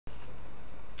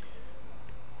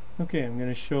Okay, I'm going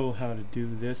to show how to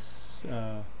do this,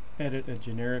 edit a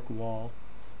generic wall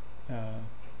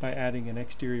by adding an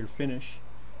exterior finish,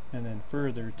 and then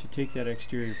further to take that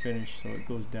exterior finish so it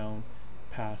goes down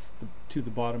past to the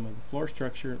bottom of the floor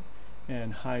structure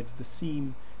and hides the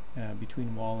seam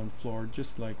between wall and floor,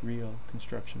 just like real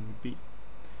construction would be.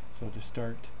 So to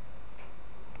start,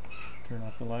 turn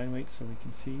off the line weight so we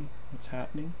can see what's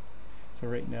happening. So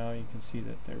right now you can see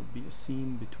that there would be a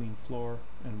seam between floor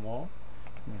and wall.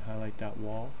 I'm going to highlight that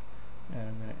wall, and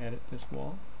I'm going to edit this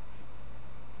wall.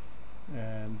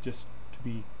 And just to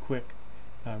be quick,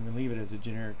 I'm going to leave it as a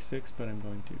generic 6, but I'm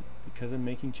going to, because I'm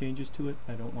making changes to it,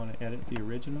 I don't want to edit the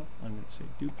original. I'm going to say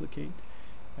duplicate,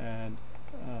 and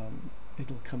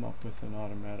it'll come up with an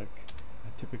automatic,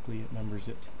 typically it numbers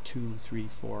it 2, 3,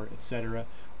 4, etc.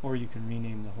 Or you can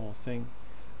rename the whole thing.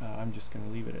 I'm just going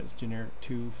to leave it as generic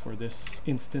 2 for this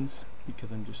instance because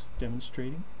I'm just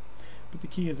demonstrating. But the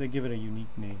key is I give it a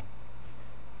unique name.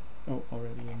 Oh,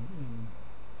 already in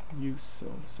use, so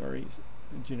sorry,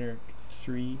 generic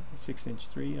 3, 6"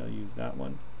 3, I'll use that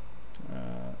one.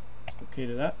 It's okay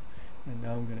to that. And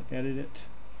now I'm going to edit it.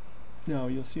 Now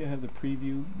you'll see I have the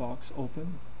preview box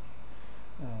open.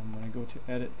 When I go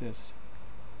to edit this,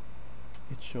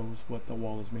 it shows what the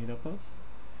wall is made up of.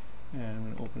 And I'm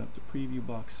going to open up the preview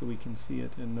box so we can see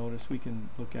it, and notice we can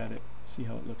look at it, see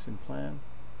how it looks in plan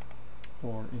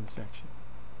or in section.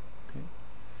 Okay.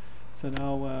 So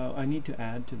now I need to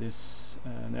add to this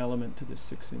an element to this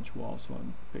 6" wall. So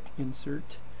I'm pick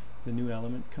insert. The new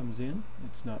element comes in.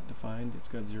 It's not defined. It's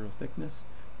got 0 thickness.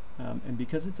 And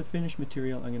because it's a finished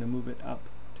material, I'm going to move it up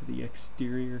to the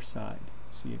exterior side.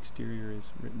 See, exterior is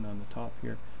written on the top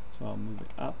here. So I'll move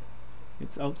it up.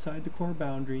 It's outside the core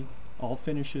boundary. All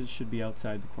finishes should be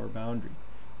outside the core boundary.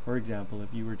 For example,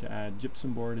 if you were to add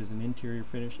gypsum board as an interior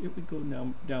finish, it would go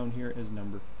down here as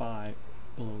number 5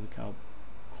 below the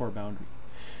core boundary.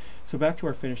 So back to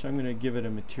our finish, I'm going to give it a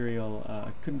material.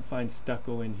 I couldn't find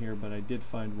stucco in here, but I did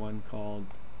find one called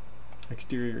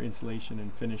exterior insulation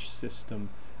and finish system.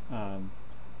 I'm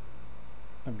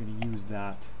going to use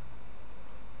that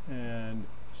and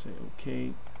say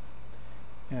OK.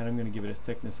 And I'm going to give it a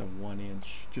thickness of 1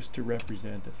 inch just to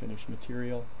represent a finished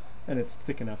material, and it's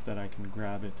thick enough that I can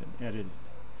grab it and edit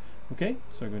it. Okay,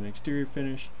 so I've got an exterior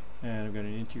finish, and I've got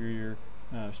an interior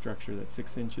structure that's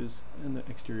 6 inches, and the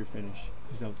exterior finish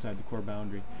is outside the core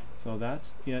boundary. So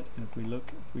that's it. And if we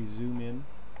look, if we zoom in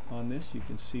on this, you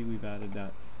can see we've added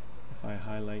that. If I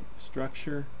highlight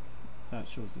structure, that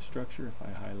shows the structure. If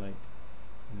I highlight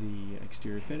the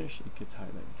exterior finish, it gets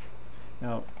highlighted.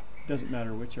 Now, it doesn't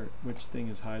matter which thing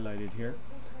is highlighted here.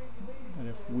 And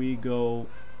if we go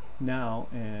now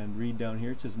and read down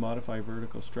here, it says modify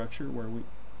vertical structure, where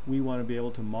we want to be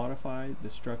able to modify the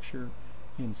structure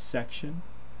in section.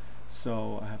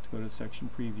 So I have to go to section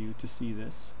preview to see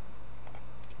this.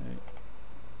 Okay.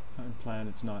 On plan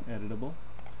it's not editable.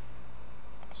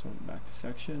 So back to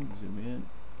section, zoom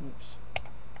in. Oops.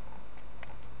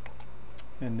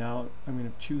 And now I'm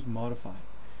going to choose modify.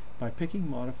 By picking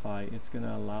modify, it's going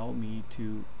to allow me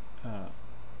to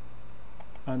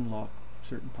unlock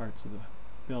certain parts of the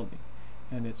building.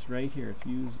 And it's right here. If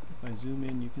I zoom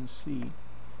in, you can see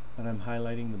that I'm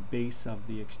highlighting the base of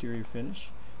the exterior finish.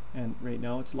 And right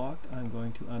now it's locked. I'm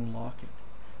going to unlock it.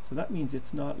 So that means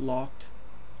it's not locked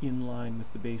in line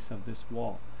with the base of this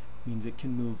wall. It means it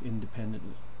can move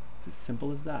independently. It's as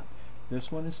simple as that.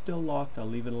 This one is still locked. I'll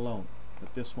leave it alone.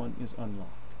 But this one is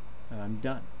unlocked. And I'm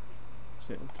done.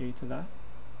 Say OK to that,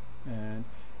 and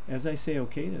as I say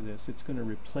OK to this, it's going to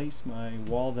replace my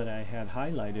wall that I had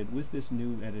highlighted with this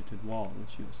new edited wall,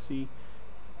 which you'll see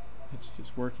it's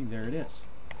just working. There it is.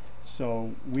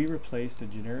 So we replaced a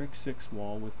generic 6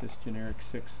 wall with this generic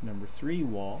 6 number 3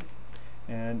 wall,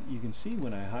 and you can see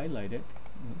when I highlight it,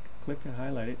 click and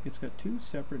highlight it, it's got 2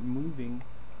 separate moving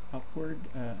upward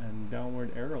and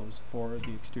downward arrows for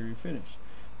the exterior finish.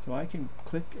 So I can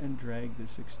click and drag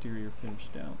this exterior finish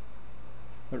down.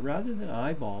 But rather than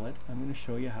eyeball it, I'm going to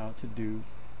show you how to do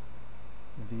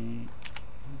the,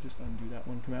 just undo that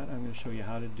one command, I'm going to show you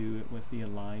how to do it with the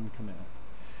align command.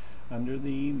 Under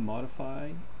the modify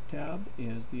tab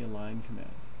is the align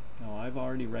command. Now I've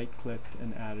already right clicked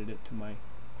and added it to my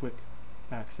quick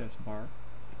access bar.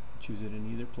 Choose it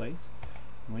in either place.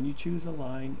 When you choose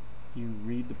align, you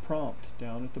read the prompt.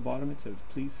 Down at the bottom it says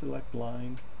please select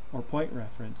line or point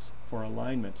reference for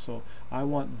alignment. So I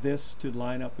want this to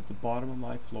line up at the bottom of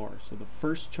my floor. So the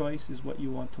first choice is what you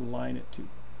want to line it to.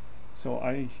 So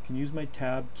I can use my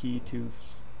tab key to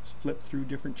flip through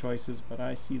different choices, but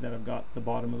I see that I've got the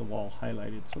bottom of the wall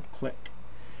highlighted, so click.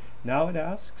 Now it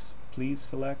asks, please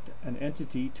select an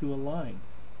entity to align.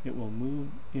 it will move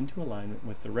into alignment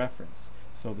with the reference.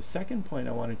 So the second point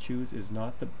I want to choose is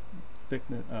not the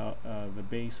thickness, the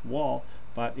base wall,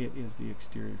 but it is the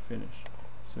exterior finish.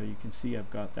 So you can see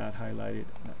I've got that highlighted.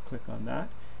 Click on that,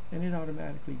 and it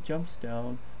automatically jumps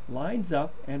down, lines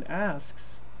up, and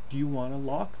asks, do you want to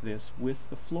lock this with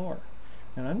the floor?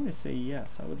 And I'm going to say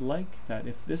yes. I would like that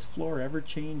if this floor ever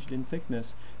changed in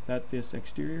thickness, that this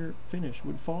exterior finish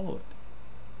would follow it.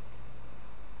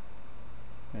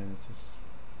 And it's just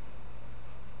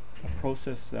a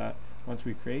process that once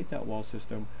we create that wall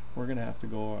system, we're going to have to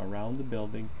go around the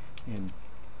building in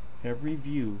every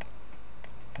view,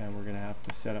 and we're going to have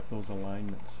to set up those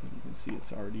alignments. So you can see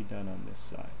it's already done on this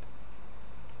side.